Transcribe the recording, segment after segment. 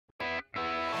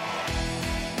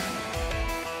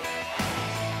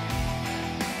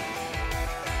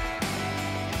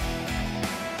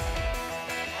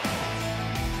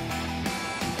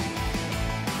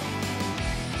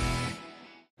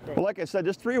like I said,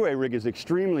 this three-way rig is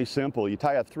extremely simple. You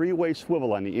tie a three-way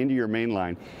swivel on the end of your main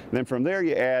line. And then from there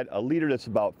you add a leader that's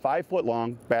about 5 foot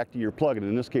long back to your plug. And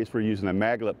in this case we're using a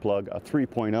maglet plug, a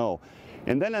 3.0.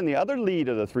 And then on the other lead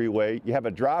of the three-way, you have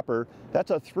a dropper.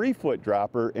 That's a 3-foot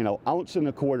dropper in an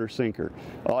 1.25 ounce sinker.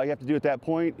 All you have to do at that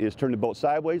point is turn the boat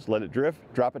sideways, let it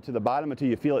drift, drop it to the bottom until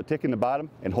you feel it tick in the bottom,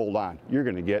 and hold on. You're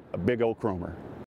going to get a big old chromer.